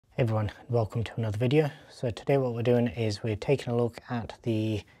Hey everyone, welcome to another video. So today what we're doing is we're taking a look at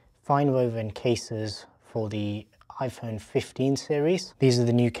the FineWoven cases for the iPhone 15 series. These are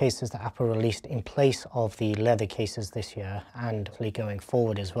the new cases that Apple released in place of the leather cases this year, and going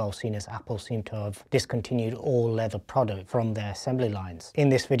forward as well, seeing as Apple seem to have discontinued all leather product from their assembly lines. In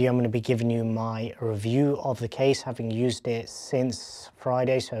this video I'm going to be giving you my review of the case, having used it since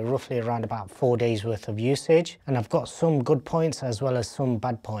Friday, so roughly around about 4 days worth of usage, and I've got some good points as well as some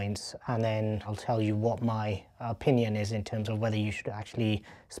bad points, and then I'll tell you what my opinion is in terms of whether you should actually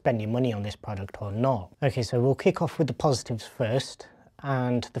spend your money on this product or not. Okay, so we'll kick off with the positives first,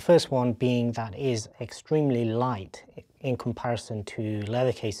 and the first one being that it is extremely light in comparison to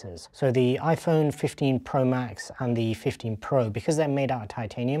leather cases. So the iPhone 15 Pro Max and the 15 Pro, because they're made out of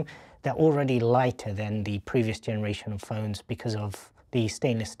titanium, they're already lighter than the previous generation of phones because of the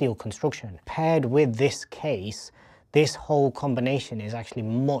stainless steel construction. Paired with this case, this whole combination is actually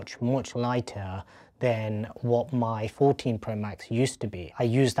much lighter than what my 14 Pro Max used to be. I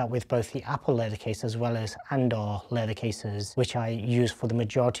use that with both the Apple leather case as well as Andor leather cases, which I used for the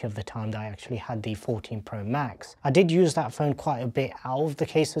majority of the time that I actually had the 14 Pro Max. I did use that phone quite a bit out of the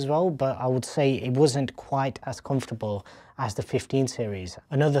case as well, but I would say it wasn't quite as comfortable as the 15 series.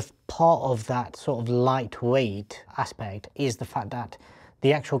 Another part of that sort of lightweight aspect is the fact that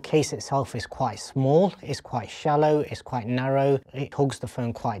the actual case itself is quite small, it's quite shallow, it's quite narrow, it hugs the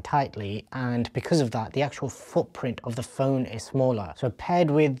phone quite tightly, and because of that the actual footprint of the phone is smaller. So paired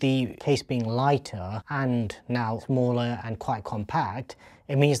with the case being lighter and now smaller and quite compact,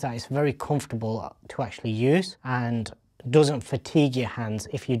 it means that it's very comfortable to actually use and doesn't fatigue your hands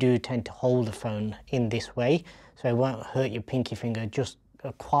if you do tend to hold the phone in this way. So it won't hurt your pinky finger just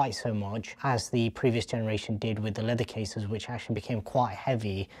quite so much as the previous generation did with the leather cases, which actually became quite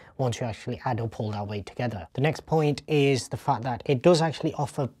heavy once you actually add up all that weight together. The next point is the fact that it does actually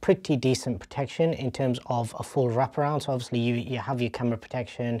offer pretty decent protection in terms of a full wraparound. So obviously you have your camera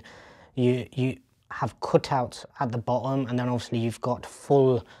protection, you have cutouts at the bottom, and then obviously you've got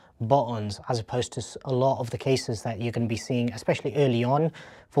full buttons as opposed to a lot of the cases that you're going to be seeing, especially early on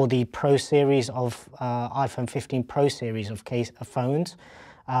for the Pro series of iPhone 15 Pro series of phones,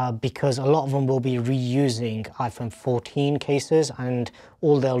 because a lot of them will be reusing iPhone 14 cases, and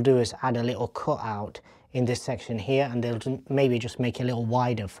all they'll do is add a little cutout in this section here, and they'll maybe just make it a little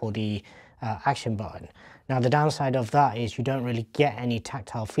wider for the action button. Now the downside of that is you don't really get any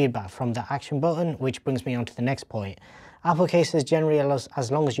tactile feedback from the action button, which brings me on to the next point. Apple cases generally,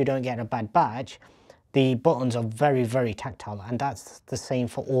 as long as you don't get a bad batch, the buttons are very tactile, and that's the same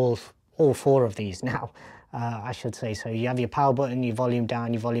for all four of these now, I should say. So you have your power button, your volume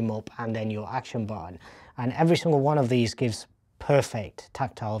down, your volume up, and then your action button, and every single one of these gives perfect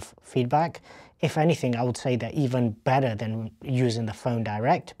tactile feedback. If anything, I would say they're even better than using the phone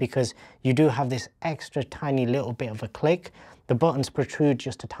direct, because you do have this extra tiny little bit of a click. The buttons protrude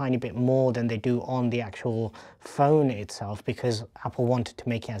just a tiny bit more than they do on the actual phone itself, because Apple wanted to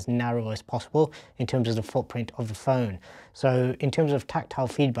make it as narrow as possible in terms of the footprint of the phone. So in terms of tactile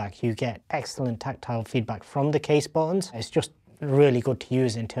feedback, you get excellent tactile feedback from the case buttons. It's just really good to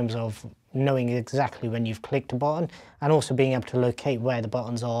use in terms of knowing exactly when you've clicked a button, and also being able to locate where the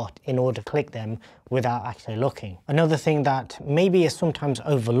buttons are in order to click them without actually looking. Another thing that maybe is sometimes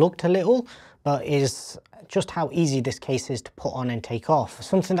overlooked a little, but is just how easy this case is to put on and take off.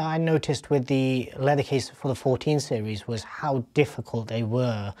 Something that I noticed with the leather case for the 14 series was how difficult they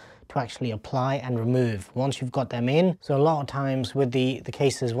were to actually apply and remove once you've got them in. So a lot of times with the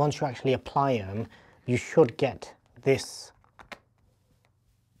cases, once you actually apply them, you should get this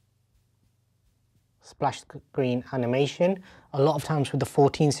splash screen animation. A lot of times with the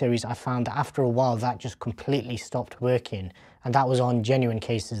 14 series, I found that after a while that just completely stopped working, and that was on genuine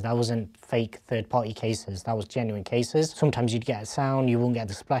cases. That wasn't fake third-party cases, that was genuine cases. Sometimes you'd get a sound, you won't get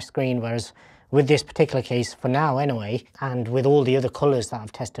the splash screen, whereas with this particular case, for now anyway, and with all the other colors that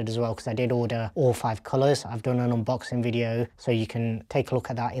I've tested as well, because I did order all 5 colors. I've done an unboxing video, so you can take a look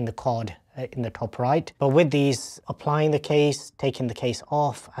at that in the card in the top right. But with these, applying the case, taking the case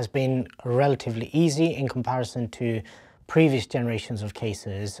off has been relatively easy in comparison to previous generations of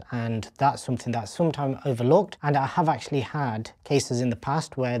cases, and that's something that's sometimes overlooked. And I have actually had cases in the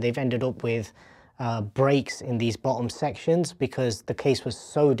past where they've ended up with breaks in these bottom sections because the case was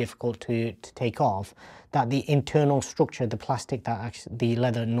so difficult to take off that the internal structure, the plastic that the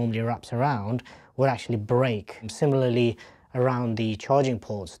leather normally wraps around, would actually break. Similarly, around the charging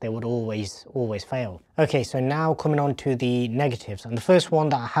ports, they would always fail. Okay, so now coming on to the negatives, and the first one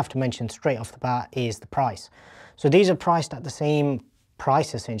that I have to mention straight off the bat is the price. So these are priced at the same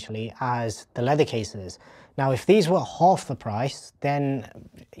price essentially as the leather cases. Now, if these were half the price, then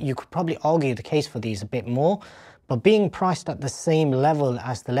you could probably argue the case for these a bit more, but being priced at the same level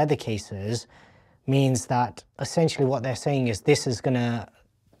as the leather cases means that essentially what they're saying is this is going to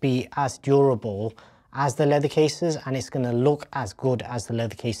be as durable as the leather cases, and it's going to look as good as the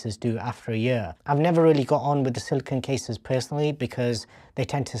leather cases do after a year. I've never really got on with the silicone cases personally because they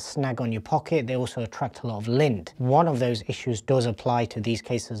tend to snag on your pocket. They also attract a lot of lint. One of those issues does apply to these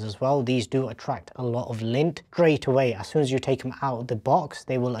cases as well. These do attract a lot of lint straight away. As soon as you take them out of the box,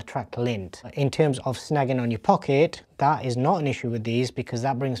 they will attract lint. In terms of snagging on your pocket, that is not an issue with these, because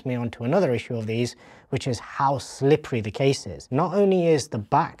that brings me on to another issue of these, which is how slippery the case is. Not only is the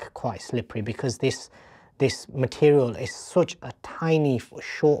back quite slippery because this material is such a tiny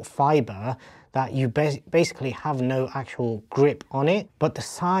short fiber that you basically have no actual grip on it, but the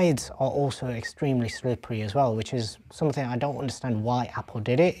sides are also extremely slippery as well, which is something I don't understand why Apple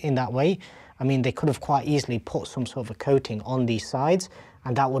did it in that way. I mean, they could have quite easily put some sort of a coating on these sides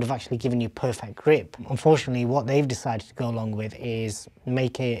and that would have actually given you perfect grip. Unfortunately, what they've decided to go along with is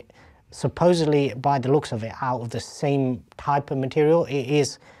make it, supposedly by the looks of it, out of the same type of material. It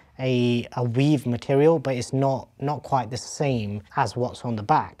is a weave material, but it's not quite the same as what's on the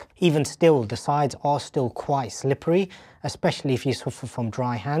back. Even still, the sides are still quite slippery, especially if you suffer from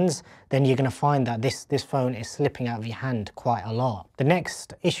dry hands. Then you're going to find that this phone is slipping out of your hand quite a lot. The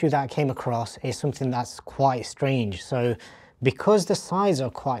next issue that I came across is something that's quite strange. So because the sides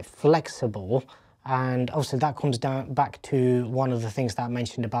are quite flexible, and obviously that comes down back to one of the things that I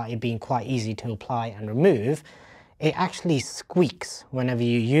mentioned about it being quite easy to apply and remove, it actually squeaks whenever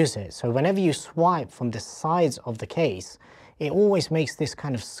you use it. So whenever you swipe from the sides of the case, it always makes this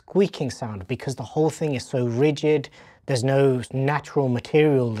kind of squeaking sound because the whole thing is so rigid. There's no natural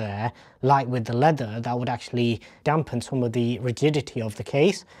material there, like with the leather, that would actually dampen some of the rigidity of the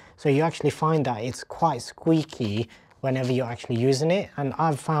case. So you actually find that it's quite squeaky whenever you're actually using it. And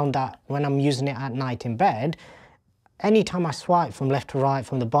I've found that when I'm using it at night in bed, anytime I swipe from left to right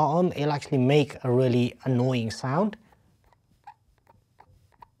from the bottom, it'll actually make a really annoying sound,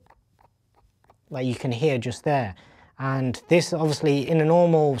 like you can hear just there. And this obviously in a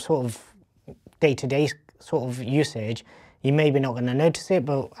normal sort of day-to-day sort of usage, you maybe not going to notice it,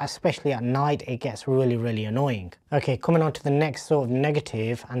 but especially at night, it gets really, really annoying. Okay, coming on to the next sort of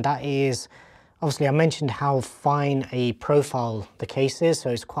negative, and that is, obviously I mentioned how fine a profile the case is,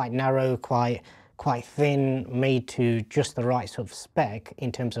 so it's quite narrow, quite thin, made to just the right sort of spec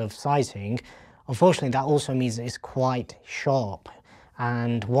in terms of sizing. Unfortunately, that also means it's quite sharp.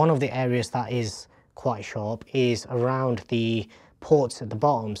 And one of the areas that is quite sharp is around the ports at the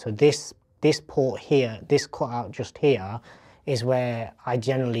bottom. So this port here, this cutout just here, is where I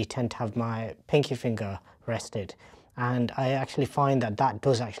generally tend to have my pinky finger rested. And I actually find that that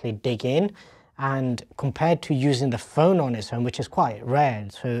does actually dig in. And compared to using the phone on its own, which is quite rare,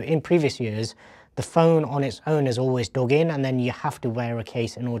 so in previous years, the phone on its own is always dug in, and then you have to wear a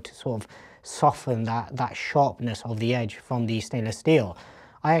case in order to sort of soften that sharpness of the edge from the stainless steel.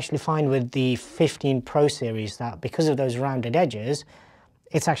 I actually find with the 15 Pro series that because of those rounded edges,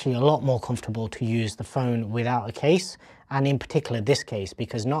 it's actually a lot more comfortable to use the phone without a case, and in particular this case,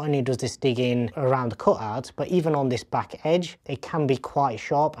 because not only does this dig in around the cutouts, but even on this back edge, it can be quite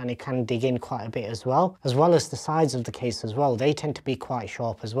sharp and it can dig in quite a bit as well as the sides of the case as well. They tend to be quite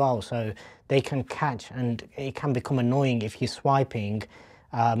sharp as well, so they can catch, and it can become annoying if you're swiping.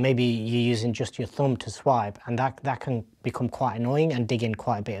 Maybe you're using just your thumb to swipe, and that can become quite annoying and dig in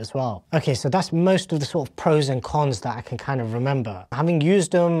quite a bit as well. Okay, so that's most of the sort of pros and cons that I can kind of remember. Having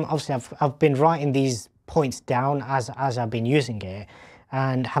used them, obviously I've been writing these points down as I've been using it,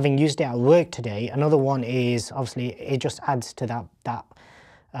 and having used it at work today, another one is obviously it just adds to that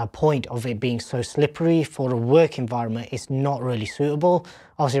point of it being so slippery. For a work environment, it's not really suitable.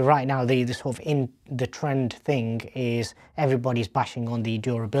 Obviously right now the sort of in the trend thing is everybody's bashing on the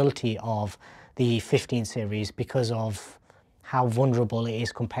durability of the 15 series because of how vulnerable it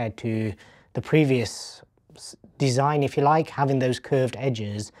is compared to the previous design, if you like. Having those curved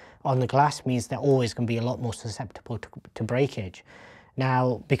edges on the glass means they're always going to be a lot more susceptible to breakage.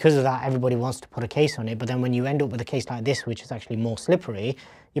 Now, because of that, everybody wants to put a case on it, but then when you end up with a case like this, which is actually more slippery,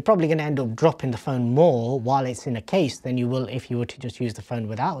 you're probably going to end up dropping the phone more while it's in a case than you will if you were to just use the phone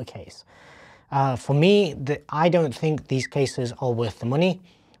without a case. For me, I don't think these cases are worth the money.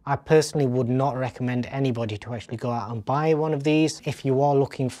 I personally would not recommend anybody to actually go out and buy one of these. If you are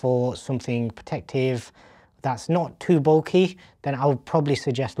looking for something protective that's not too bulky, then I would probably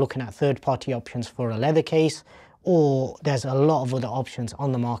suggest looking at third-party options for a leather case, or there's a lot of other options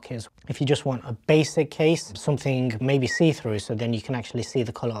on the market. If you just want a basic case, something maybe see-through, so then you can actually see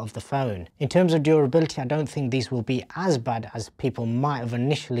the color of the phone. In terms of durability, I don't think these will be as bad as people might have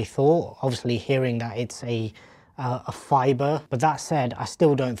initially thought, obviously hearing that it's a fiber. But that said, I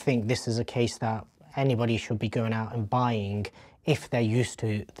still don't think this is a case that anybody should be going out and buying if they're used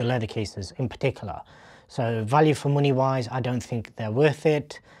to the leather cases in particular. So value for money wise, I don't think they're worth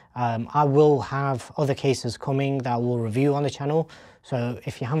it. I will have other cases coming that I will review on the channel. So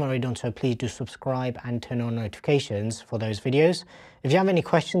if you haven't already done so, please do subscribe and turn on notifications for those videos. If you have any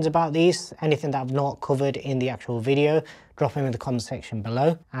questions about these, anything that I've not covered in the actual video, drop them in the comment section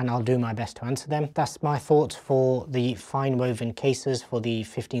below and I'll do my best to answer them. That's my thoughts for the FineWoven cases for the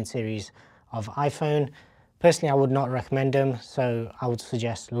 15 series of iPhone. Personally, I would not recommend them, so I would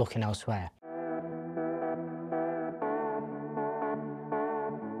suggest looking elsewhere.